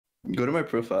Go to my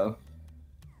profile.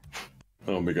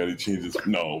 Oh my god, he changed his.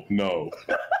 No, no.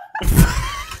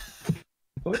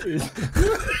 What is?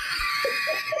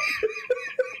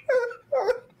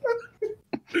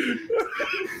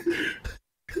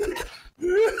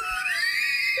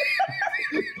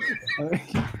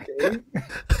 Okay.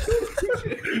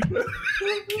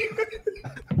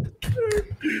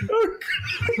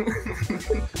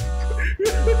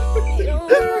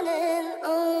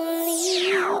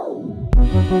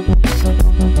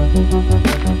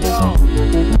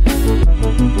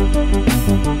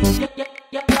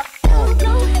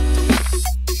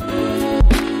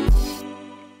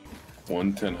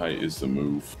 $110 height is the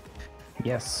move.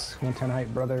 Yes, 110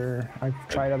 height, brother. I've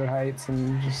tried other heights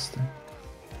and just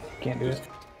can't do it.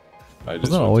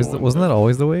 Wasn't that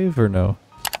always the wave or no?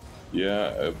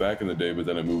 Yeah, back in the day, but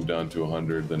then I moved down to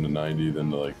 100, then to 90, then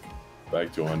to like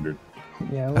back to 100.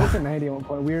 Yeah, we was at 90 at one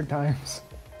point. Weird times.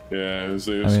 Yeah, it was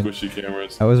squishy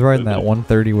cameras. I was riding that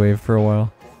 130 wave for a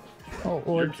while. Oh,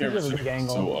 well, Your it's cameras a big are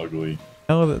angle. so ugly.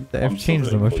 No, I've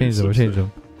changed them. I've changed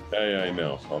them. Yeah, I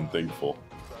know. I'm thankful.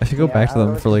 I should go back to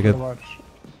them for like a. Watch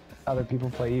other people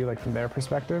play you like from their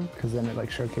perspective, because then it like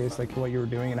showcased like what you were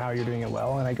doing and how you're doing it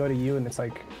well. And I go to you and it's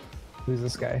like, who's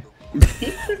this guy? What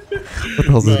the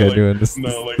hell's this guy doing? This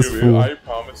fool. I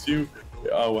promise you,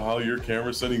 how your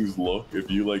camera settings look if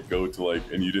you like go to like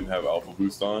and you didn't have alpha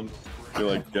boost on, you're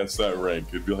like guess that rank.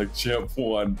 It'd be like champ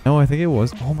 1. No, I think it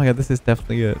was. Oh my god, this is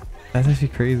definitely it. That's actually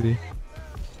crazy.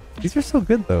 These are so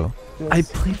good though. Yes. I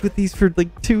played with these for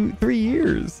like 2-3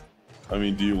 years. I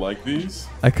mean, do you like these?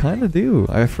 I kind of do.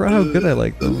 I forgot how good I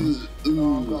like them.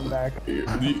 Oh, I'm going back.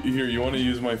 Here, you want to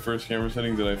use my first camera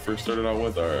setting that I first started out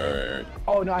with? Or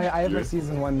oh no, I have my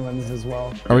season 1 lens as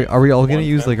well. Are we all gonna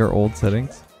use like our old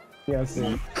settings? Yes.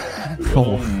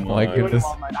 Oh my goodness.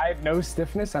 I have no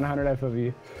stiffness and 100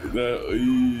 FOV.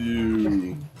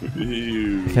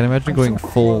 I can't imagine going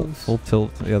full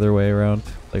tilt the other way around,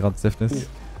 like on stiffness.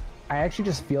 I actually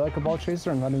just feel like a ball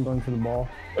chaser and not even going for the ball.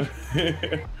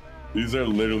 These are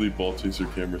literally ball chaser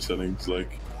camera settings,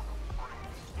 like.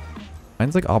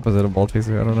 Mine's like opposite of ball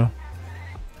chaser. I don't know.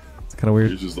 It's kind of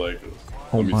weird. It's just like,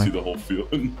 let me see the whole field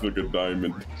like a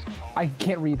diamond. I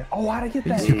can't read that. Oh, how'd I get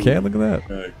that? You can look at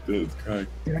that. It's cracked.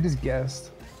 Dude, I just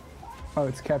guessed. Oh,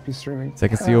 it's Cappy streaming. So I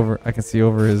can see over. I can see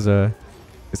over his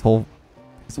whole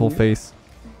face.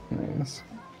 Nice.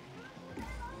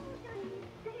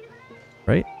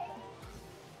 Right?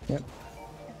 Yep.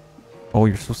 Oh,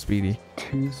 you're so speedy.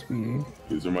 Too speedy.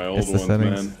 These are my old ones,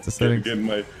 man. It's the settings. Getting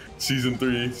my season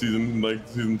 3 to season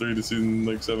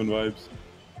 7 vibes.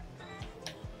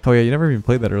 Oh yeah, you never even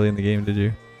played that early in the game, did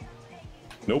you?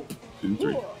 Nope. Season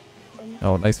 3.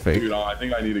 Oh, nice fake. Dude, I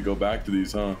think I need to go back to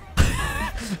these, huh?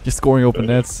 You're scoring open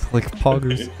nets like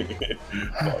poggers.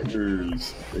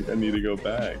 Poggers. I think I need to go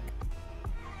back.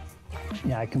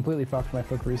 Yeah, I completely fucked my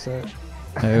flip reset.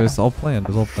 Yeah, it was all planned. It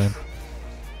was all planned.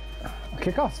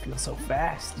 Kickoffs feel so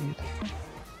fast, dude.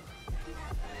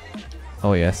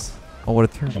 Oh yes. Oh, what a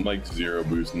turn. I'm like 0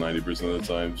 boost 90% of the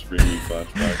time, screaming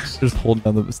flashbacks. Just hold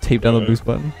down tape down the boost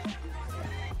button.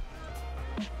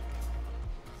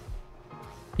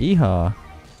 Yeehaw.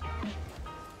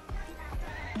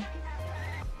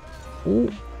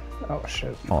 Ooh. Oh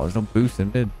shit. Oh, there's no boost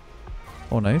in mid.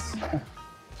 Oh, nice.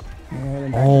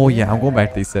 Oh yeah, I'm going back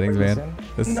to these settings, man.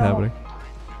 This is happening.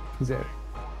 He's there.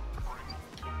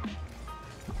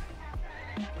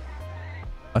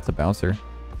 That's a bouncer.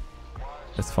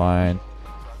 That's fine.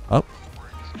 Up.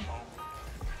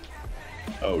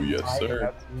 Oh yes,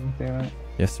 sir.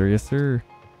 Yes, sir. Yes, sir.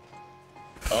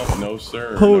 Oh no,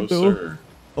 sir. Oh no, sir.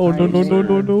 Oh no, no, no,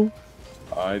 no, no.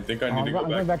 I think I need to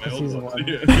go back to season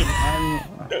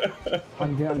 1.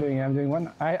 I'm doing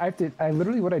one. I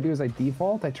literally what I do is I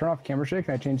default, I turn off camera shake,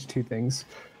 and I change 2 things.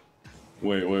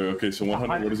 Wait, okay, so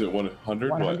 100, what is it? 100?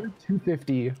 100,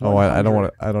 250. Oh, I don't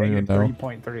want to, I don't even know.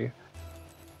 3.3.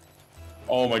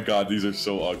 Oh my god, these are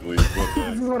so ugly.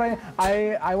 This is what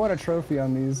I want a trophy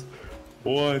on these.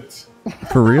 What?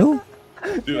 For real?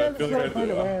 Dude, I feel like I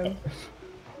do.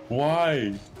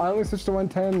 Why? I only switched to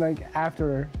 110 like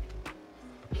after.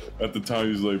 At the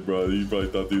time, he's like, bro, you probably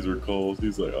thought these were cold.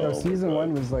 He's like, oh. No, season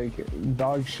 1 was like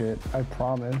dog shit. I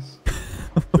promise.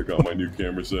 I got my new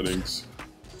camera settings.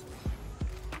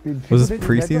 Dude, was this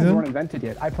preseason? Dead weren't invented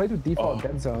yet. I played with default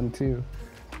Dead Zone too.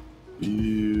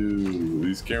 Ew,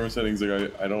 these camera settings,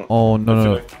 like I don't. Oh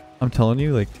no, like, I'm telling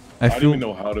you, like I don't even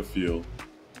know how to feel.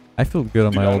 I feel good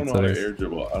on my old settings. I don't know how to air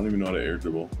dribble. I don't even know how to air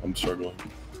dribble. I'm struggling.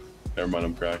 Never mind,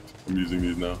 I'm cracked. I'm using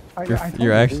these now.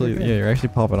 You're actually, yeah, you're actually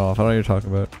popping off. I don't know what you're talking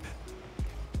about.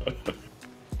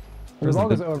 When the ball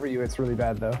goes over you, it's really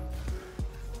bad though.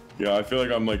 Yeah, I feel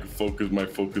like I'm like focused. My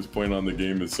focus point on the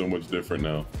game is so much different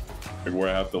now. Like where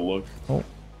I have to look. Oh.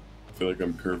 I feel like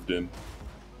I'm curved in.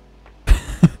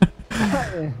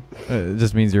 It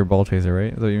just means you're a ball chaser,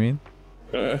 right? Is that what you mean?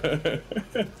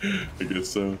 I guess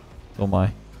so. Oh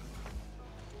my.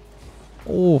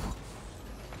 Oh.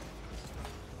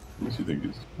 What do you think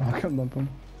is? I'll come bump him.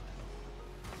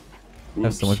 I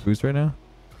have so much boost right now.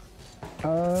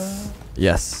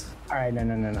 Yes. All right, no.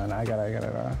 I got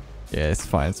it. Yeah, it's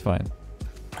fine. It's fine.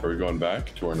 Are we going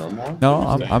back to our normal one? No,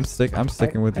 I'm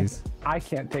sticking with these. I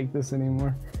can't take this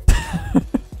anymore.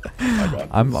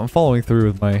 I'm following through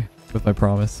with my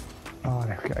promise. Oh,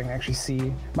 I can actually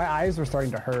see. My eyes were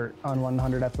starting to hurt on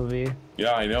 100 FOV.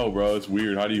 Yeah, I know, bro. It's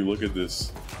weird. How do you look at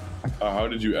this? How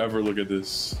did you ever look at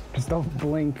this? Just don't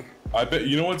blink. I bet,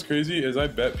 you know what's crazy is I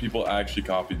bet people actually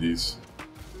copied these.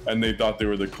 And they thought they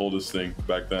were the coldest thing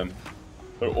back then.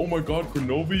 Like, oh my god,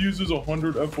 Granovi uses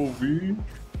 100 FOV?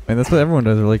 Man, that's what everyone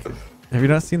does. They're like, have you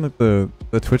not seen like the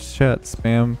Twitch chat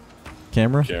spam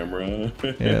camera?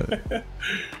 Yeah.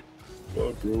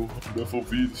 Oh, bro,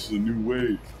 FOV, this is a new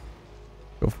wave.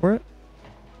 Go for it.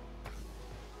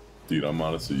 Dude, I'm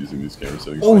honestly using these camera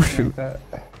settings. Oh shoot.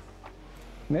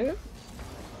 Made it?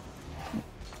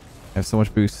 I have so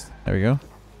much boost. There we go.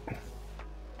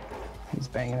 He's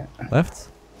banging it. Left.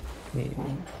 Maybe.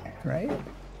 Right?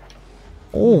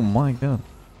 Oh my god.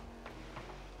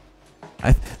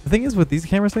 The thing is with these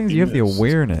camera things, you have the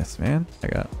awareness, man. I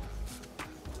got.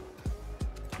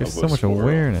 There's so much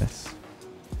awareness.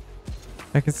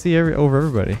 I can see over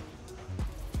everybody.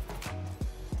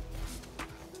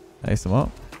 Nice them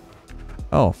up.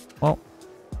 Oh, well.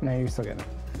 No, you're still getting it.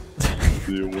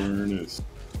 The awareness.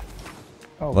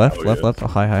 Oh, left. Yes. Oh,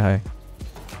 hi.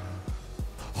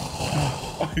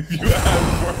 You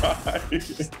have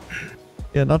right.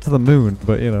 Yeah, not to the moon,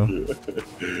 but you know.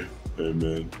 Hey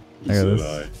man. I got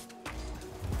this.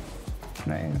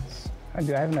 Nice. I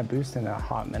haven't had boost in a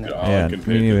hot minute. Yeah, all Yeah, I can me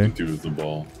pay neither. attention to is the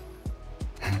ball.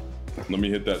 Let me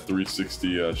hit that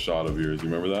 360 shot of yours. You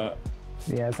remember that?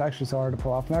 Yeah, it's actually so hard to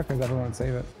pull off now because everyone would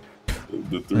save it.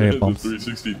 The Yeah, bumps.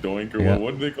 360 doink or Yeah.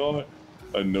 what did they call it?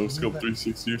 A no scope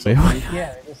 360 or something? Wait,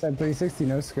 Yeah, they just said 360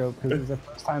 no scope because it was the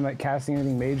first time like casting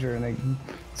anything major and they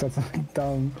said something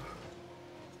dumb.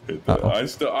 Hit that.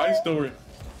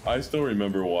 I still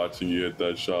remember watching you hit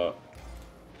that shot.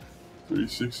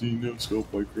 360 no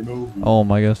scope like Grenoble. oh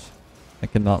my gosh. I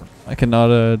cannot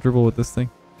dribble with this thing.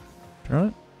 Turn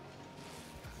it.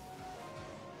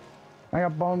 I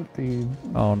got bumped, dude.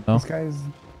 Oh no. This guy's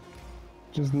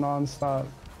just non-stop.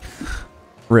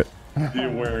 Rip. The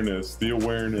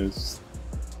awareness.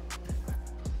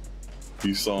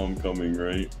 You saw him coming,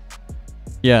 right?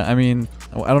 Yeah, I mean,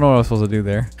 I don't know what I was supposed to do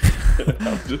there.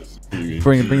 I'm just kidding.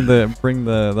 bring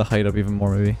the height up even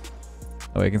more maybe.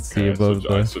 Oh, I can see above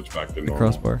I switched back to the normal.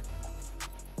 crossbar.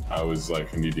 I was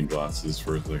like needing glasses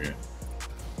for a second.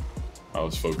 I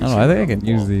was I focusing. don't know, I think I on can the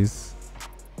use ball. these.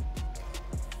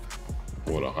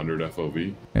 What, 100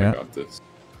 FOV? Yeah. I got this.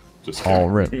 Just All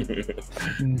rip.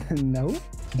 No?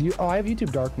 I have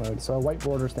YouTube dark mode, so a white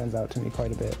border stands out to me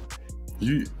quite a bit.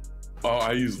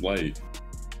 I use light.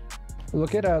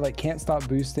 Look at like can't stop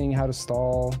boosting, how to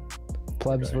stall,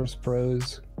 plebs versus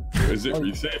pros. Is it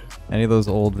recent? Any of those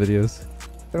old videos?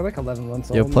 They're like 11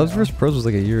 months Yeah, old. Plebs now. vs Pros was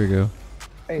like a year ago.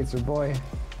 Hey, it's your boy.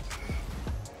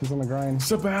 He's on the grind.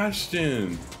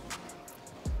 Sebastian!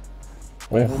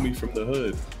 My homie from the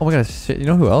hood. Oh my gosh, shit. You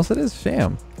know who else it is?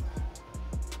 Sham.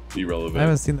 Irrelevant. I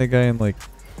haven't seen that guy in like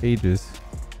ages.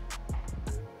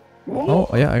 Whoa.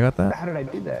 Oh, yeah, I got that. How did I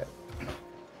do that?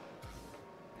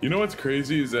 You know what's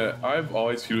crazy is that I've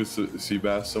always viewed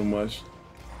Seabass so much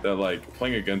that like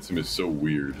playing against him is so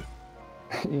weird.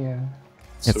 Yeah.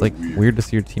 It's So like weird to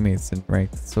see your teammates in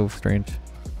ranked. It's so strange.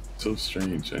 So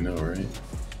strange, I know, right?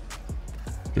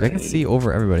 Dude, I can see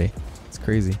over everybody. It's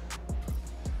crazy.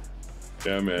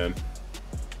 Yeah, man.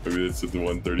 Maybe it's at the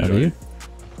 130. How do you? Right?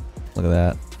 Look at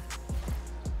that.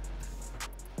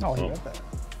 Oh, he Oh. got that.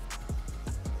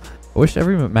 I wish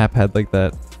every map had like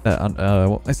that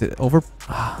what is it?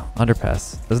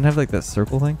 Underpass. Doesn't have like that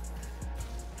circle thing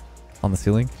on the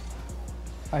ceiling.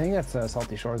 I think that's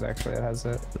Salty Shores actually that has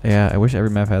it. Yeah, I wish every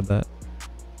map had that.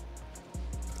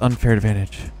 Unfair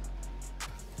advantage.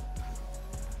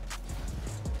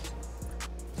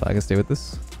 So I can stay with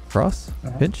this. Cross.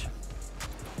 Pinch.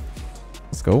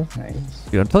 Let's go. Nice.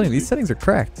 Dude, I'm telling you, these settings are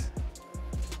cracked.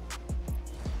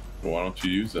 Why don't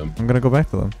you use them? I'm gonna go back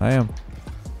to them. I am.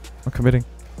 I'm committing.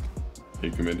 You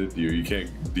committed? You can't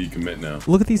decommit now.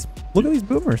 Look at these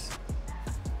boomers.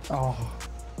 Oh,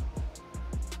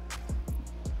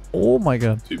 Oh my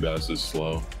god. Seabass is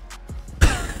slow.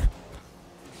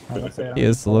 He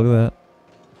is, so look at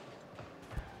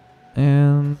that.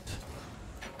 And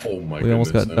Oh my we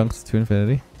almost got goodness, dunked to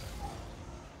infinity.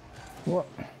 What?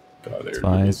 God, It's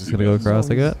fine, he's just gonna go across.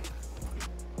 I got.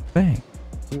 Bang.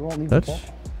 You won't leave the Touch.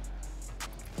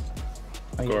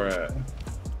 ball? Go ahead.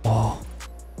 Oh.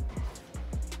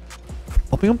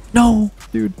 Helping him? No,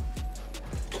 dude.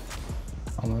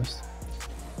 Almost.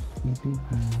 Wait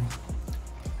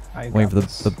for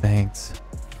the banks.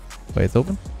 Wait, it's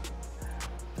open?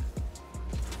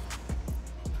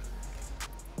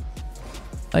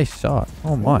 Nice shot.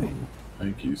 Oh my.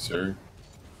 Thank you, sir.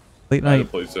 Late I had to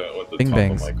night. place that with the Bing top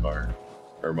bangs. of my car.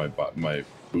 Or my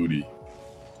booty.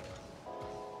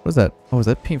 What is that? Oh, is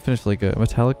that paint finished like a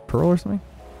metallic pearl or something?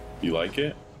 You like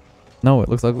it? No, it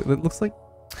looks ugly. It looks like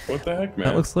What the heck, man?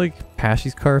 that looks like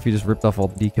Pashy's car if you just ripped off all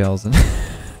the decals and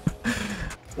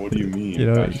What do you mean?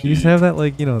 you know, you used to have that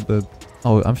like, you know, the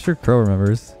oh, I'm sure Crow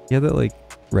remembers. He had that like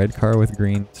red car with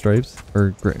green stripes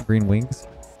or green wings.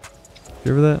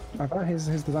 You remember that? I thought his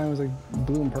design was like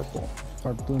blue and purple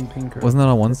or blue and pink. Or Wasn't that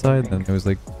on one purple side? and Then pink. it was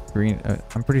like green.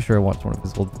 I'm pretty sure I watched one of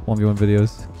his old 1v1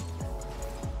 videos.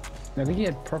 I think he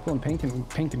had purple and pink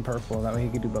and purple. That way he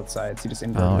could do both sides. He just Oh,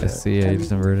 inverted I it. see. Yeah, you And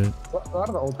just inverted it. a lot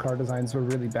of the old car designs were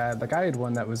really bad. Like I had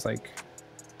one that was like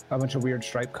a bunch of weird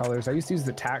stripe colors. I used to use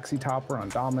the taxi topper on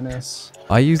Dominus.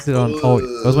 I used it on. Oh,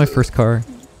 that was my first car.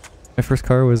 My first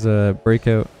car was a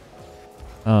breakout,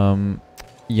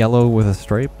 yellow with a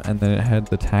stripe, and then it had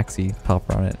the taxi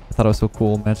topper on it. I thought it was so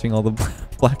cool, matching all the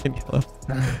black and yellow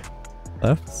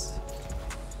lefts.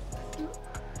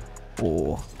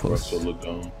 Oh, close.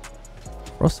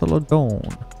 Russell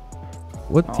Ladone.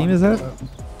 What Oh, team is that?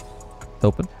 It's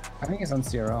open. I think it's on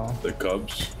CRL. The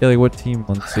Cubs. Yeah, like what team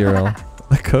on CRL?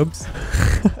 The Cubs.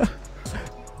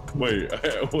 Wait,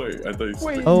 wait. I thought you said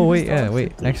Wait. Oh wait, yeah,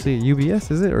 wait. Actually,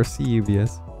 UBS is it or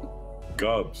CUBS?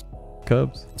 Cubs.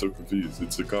 Cubs. So confused.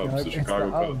 It's the Cubs. No, the it's Chicago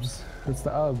the Cubs. Ubs. It's the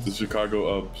Ubs. The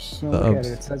Chicago Ubs. No, The look Ubs. at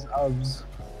it. It says Ubs.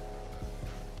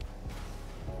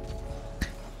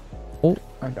 Oh,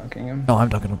 I'm dunking him. no, I'm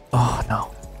dunking him. Oh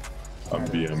no. I'm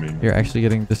BMing. You're actually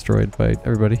getting destroyed by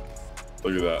everybody.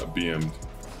 Look at that. BM'd.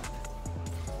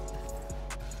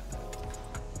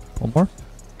 One more.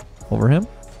 Over him.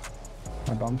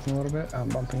 I bumped him a little bit. I'm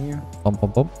bumping you. Bump,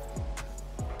 bump, bump.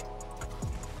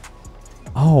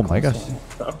 Oh my gosh.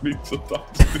 I'm being so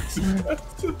toxic.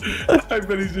 I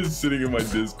bet he's just sitting in my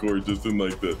Discord, just in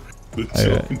like the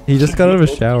He just got out of a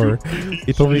shower. He's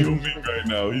He told me. fuming right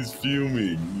now. He's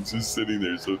fuming. He's just sitting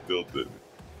there so tilted.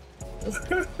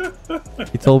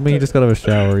 He told me he just got out of a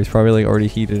shower. He's probably like already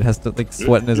heated. Has to like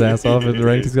sweating his ass off and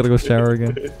right. He's gotta go shower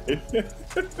again.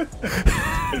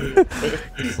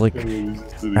 It's like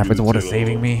Rapids water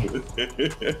saving me.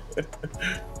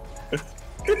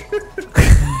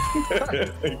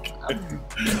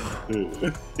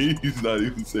 He's not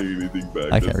even saying anything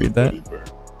back. I can't read that.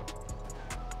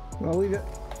 I'll leave it.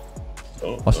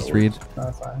 Oh, Watch this read. No,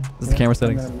 that's fine. This is the camera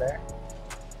settings. And then there.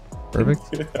 Perfect.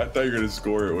 I thought you were gonna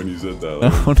score it when you said that.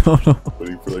 No, no, no.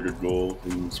 Waiting for like a goal.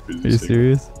 Are you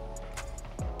serious?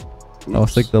 Oh,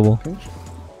 stick double. Pinch.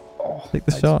 Oh, Take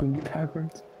the I shot. swing it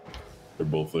backwards. They're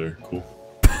both there. Cool.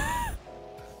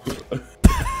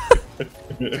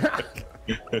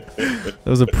 That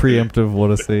was a preemptive what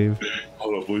a save.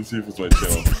 Hold up, let me see if it's my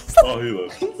channel. Oh, he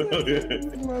left.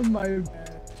 My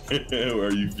bad.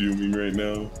 Are you fuming right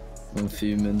now? I'm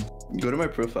fuming. Go to my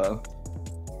profile.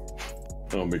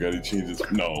 Oh my god, he changed his.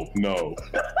 No, no.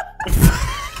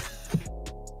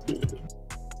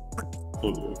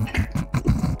 Hold on.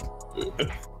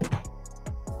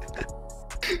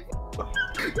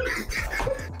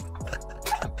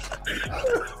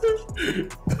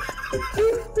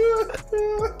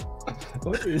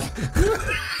 What is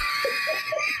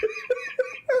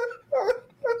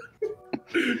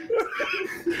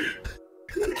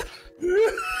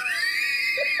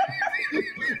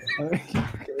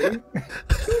okay?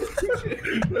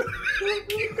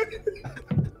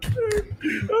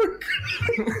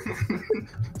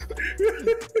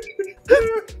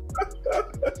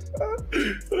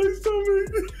 My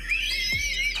stomach.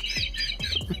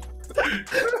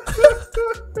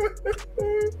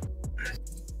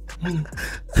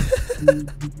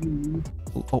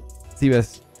 Oh,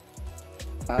 CBS.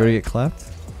 You ready to get clapped?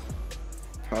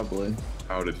 Probably.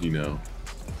 How did he know?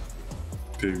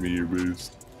 Take me your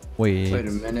boost. Wait a Wait.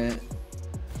 minute.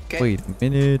 Okay. Wait a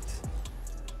minute.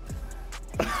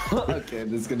 Okay,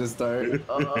 this is gonna start.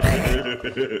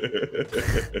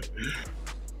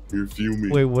 You're fuming.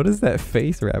 Wait, what is that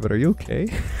face, Rabbit? Are you okay?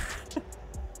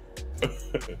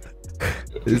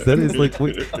 Is like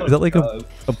wait, is that like a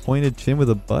pointed chin with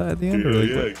a butt at the end, Yeah, or like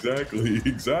yeah, what? exactly,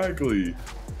 exactly.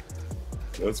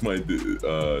 That's my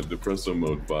depresso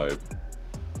mode vibe.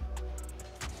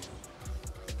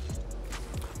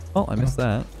 Oh, I missed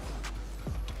that.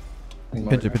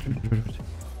 Pinch it, pinch it, pinch it, pinch it.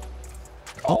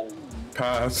 Oh,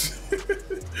 Pass.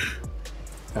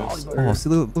 oh, see,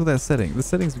 look at that setting. The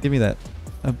settings give me that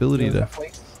ability to.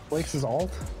 Flakes is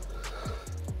alt.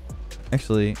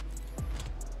 Actually,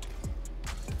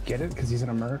 Get it? Because he's in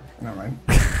a merc? Never mind.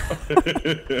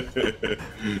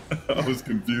 I was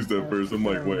confused at first. I'm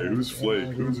like, wait, who's Flake?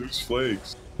 Who's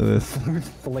Flakes? this.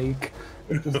 Flake.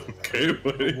 Okay,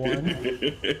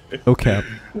 wait. No cap.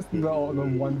 Just the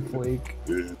one flake.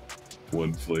 Yeah.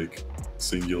 One flake.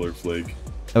 Singular flake.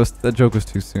 That joke was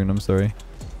too soon. I'm sorry.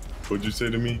 What'd you say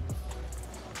to me?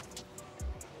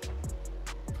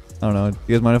 I don't know. Do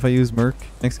you guys mind if I use Merc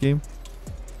next game?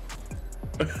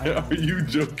 Are you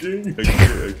joking? I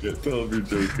can't tell if you're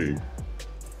joking.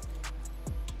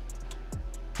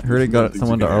 I heard it got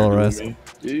someone to RLS.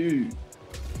 Dude.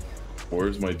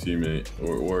 Where's my teammate?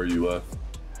 Where are you left?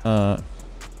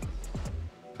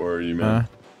 Where are you, man?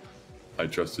 I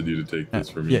trusted you to take this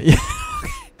for me. Yeah.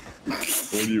 What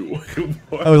do you?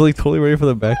 What? I was like totally ready for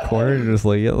the back corner and just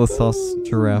like, yeah, let's toss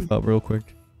Giraffe up real quick.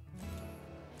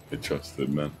 I trusted,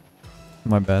 man.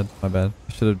 My bad. I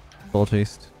should have ball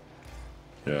chased.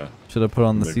 Yeah. Should have put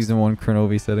on the Next. season 1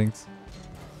 Kronovi settings.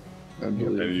 I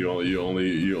believe. And you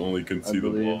only can see the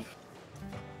ball.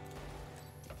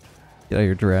 Get out of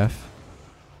your Giraffe.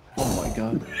 Oh my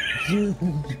god.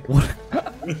 What?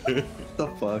 What the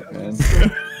fuck, man?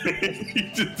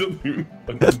 He just doesn't even.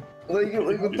 Like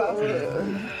without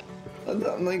I'm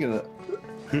not gonna.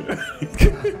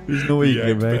 There's no way you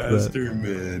can get back to that. faster,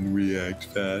 man. React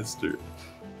faster.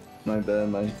 My bad,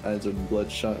 my eyes are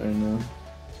bloodshot right now.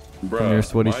 Bruh, your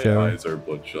sweaty my shower. eyes are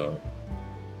bloodshot.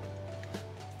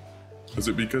 Is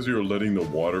it because you're letting the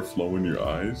water flow in your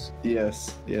eyes?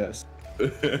 Yes.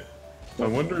 I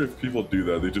wonder if people do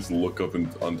that. They just look up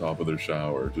on top of their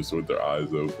shower just with their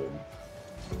eyes open.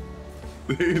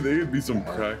 They'd be some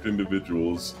cracked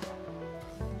individuals.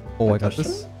 Oh, I got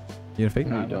this. You gonna fake?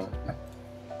 No, you don't.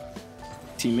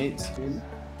 Teammates.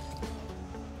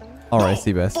 Alright,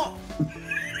 Seabass.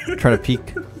 Try to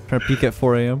peek. Try to peek at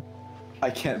 4 a.m. I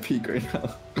can't peek right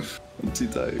now. I'm too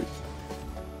tired.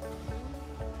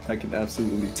 I can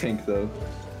absolutely tank though.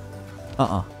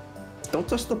 Don't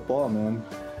touch the ball, man.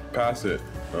 Pass it.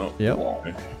 Oh, Yep.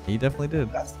 okay. He definitely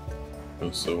did. That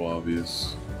was so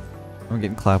obvious. I'm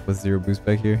getting clapped with 0 boost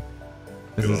back here.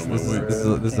 This Get is out of my this is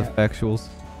way. this is the factuals.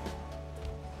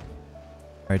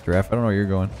 Alright, Giraffe, I don't know where you're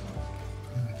going.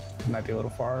 Might be a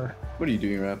little far. What are you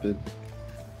doing, Rapid?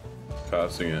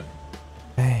 Passing it.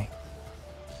 Dang.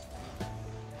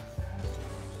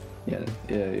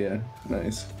 Yeah.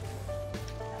 Nice.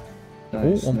 Oh,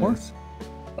 one more?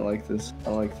 I like this.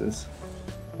 I'm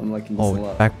liking this a Oh,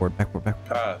 lot. backboard.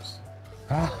 Pass.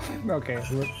 Okay. I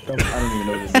don't even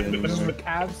know this anymore.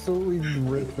 Absolutely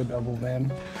rip the double,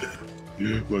 man.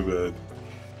 My bad.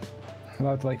 I'm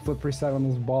about to like flip reset on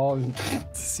this ball. And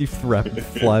See Rapid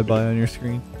fly by on your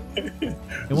screen. You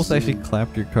almost actually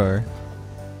clapped your car.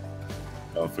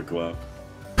 Alpha clap.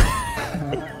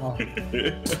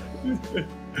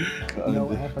 oh,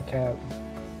 no alpha cap.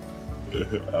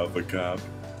 Alpha cap.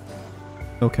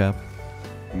 No cap.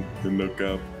 No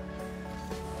cap.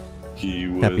 He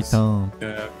was Capitan.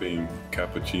 capping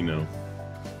cappuccino.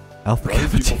 Alpha A lot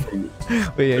of people cappuccino.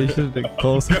 from Wait, yeah, you should have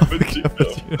close Alpha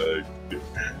cappuccino.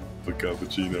 The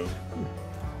cappuccino.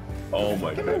 Oh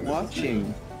my What am I goodness.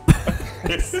 watching?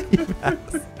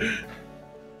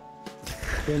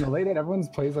 In the late night, everyone's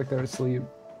plays like they're asleep.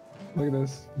 Look at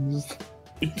this. Just,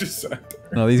 He just sat there.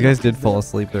 No, these guys did fall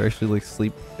asleep. They're actually like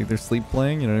they're sleep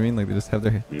playing, you know what I mean? Like they just have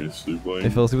their You're sleep playing. they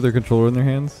fell asleep with their controller in their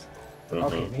hands.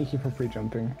 okay, thank you for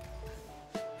pre-jumping.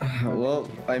 Well,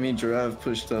 I mean, Giraffe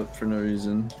pushed up for no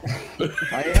reason.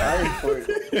 I ain't for it.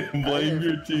 Blame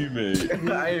your teammate.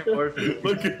 I ain't forfeiting.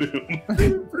 Look at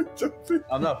him.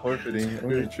 I'm not forfeiting. I'm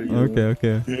gonna trick you.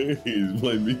 Okay. He's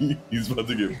blaming. He's about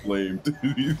to get flamed.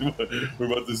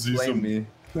 We're about to see Blame some me.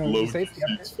 No, low say,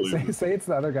 seats flavor. say it's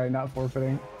the other guy not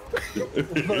forfeiting. Okay.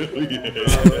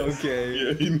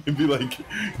 Yeah, he'd be like,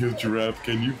 "Yo, Giraffe,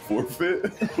 can you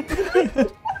forfeit?"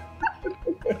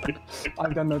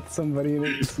 I've done that to somebody in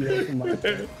it.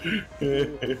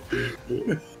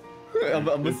 I'm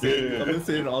gonna say it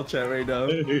in all chat right now.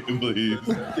 Please.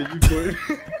 Can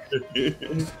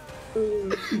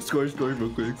you score? Score real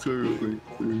quick.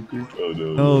 Oh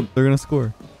no. Oh, they're gonna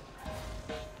score.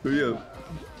 Hurry up.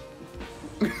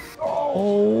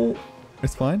 Oh,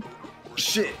 it's fine.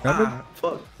 Shit. Rapid?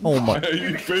 Fuck. Oh my.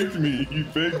 You faked me. You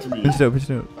faked me. Pitch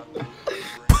it out.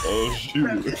 Oh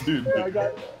shoot, dude. I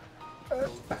got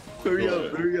Hurry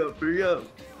up, hurry up, hurry up.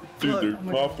 Dude, Fuck.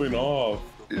 they're popping off.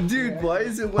 Dude, why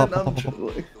is it when I'm...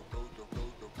 Dude,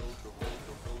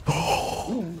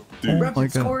 Oh Rapid my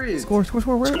god. score it. Score.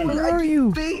 Where are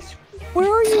you? Face. Where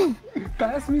are you?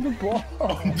 Pass me the ball.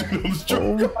 dude, I'm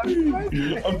struggling.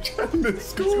 I'm trying to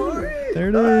Score score. it. There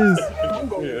it is.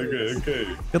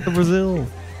 Okay. Got the Brazil.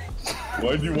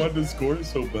 Why do you want to score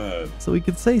so bad? So we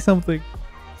could say something.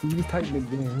 You just type the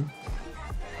game.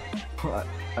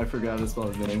 I forgot to spell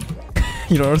his name.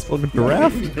 You don't know how to spell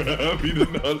giraffe? He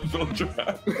did not spell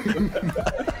giraffe.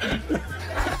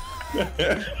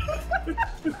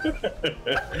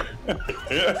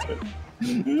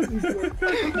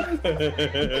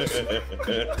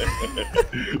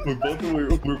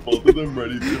 we're both of them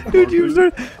ready to. Dude, you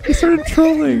started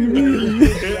trolling immediately.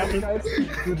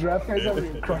 The draft guys have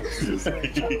me crushed. I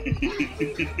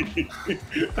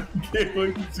can't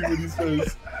wait to see what he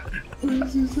says. What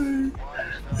does he say?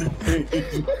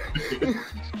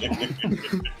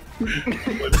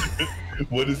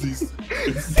 What does he say?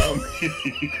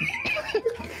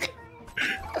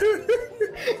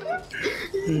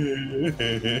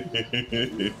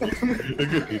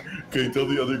 Okay, tell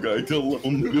the other guy, tell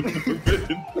Lonely.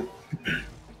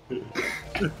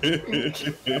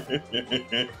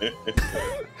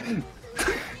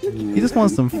 He just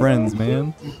wants some friends,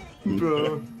 man.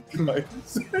 Bro.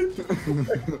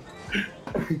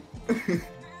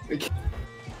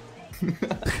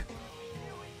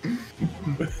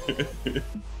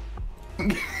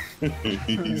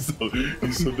 he's so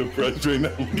depressed right now,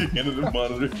 looking at the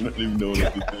monitor and not even knowing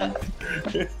what to think.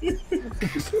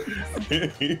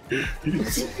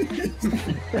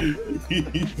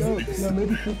 No,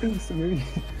 maybe he thinks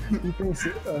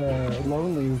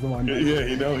Lonely is the one.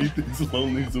 Yeah, he thinks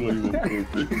Lonely is the one he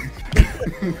wants to be.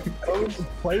 Oh, the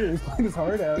player is playing his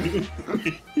heart out.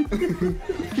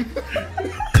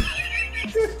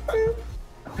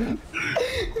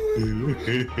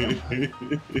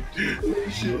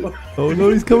 Oh no,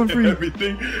 he's coming for you.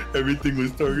 Everything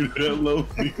was targeted at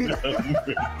Lonely.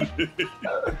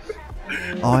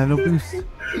 Oh, I have no boost.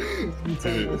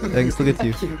 I can still get to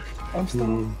you. I'm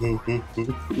still.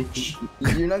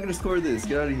 You're not gonna score this.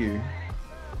 Get out of here.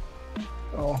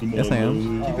 Oh. Yes, I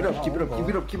am. Keep it up, keep it up, keep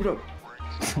it up, keep it up.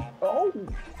 Oh.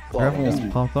 Giraffe almost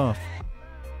popped off.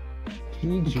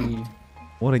 GG.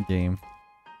 What a game.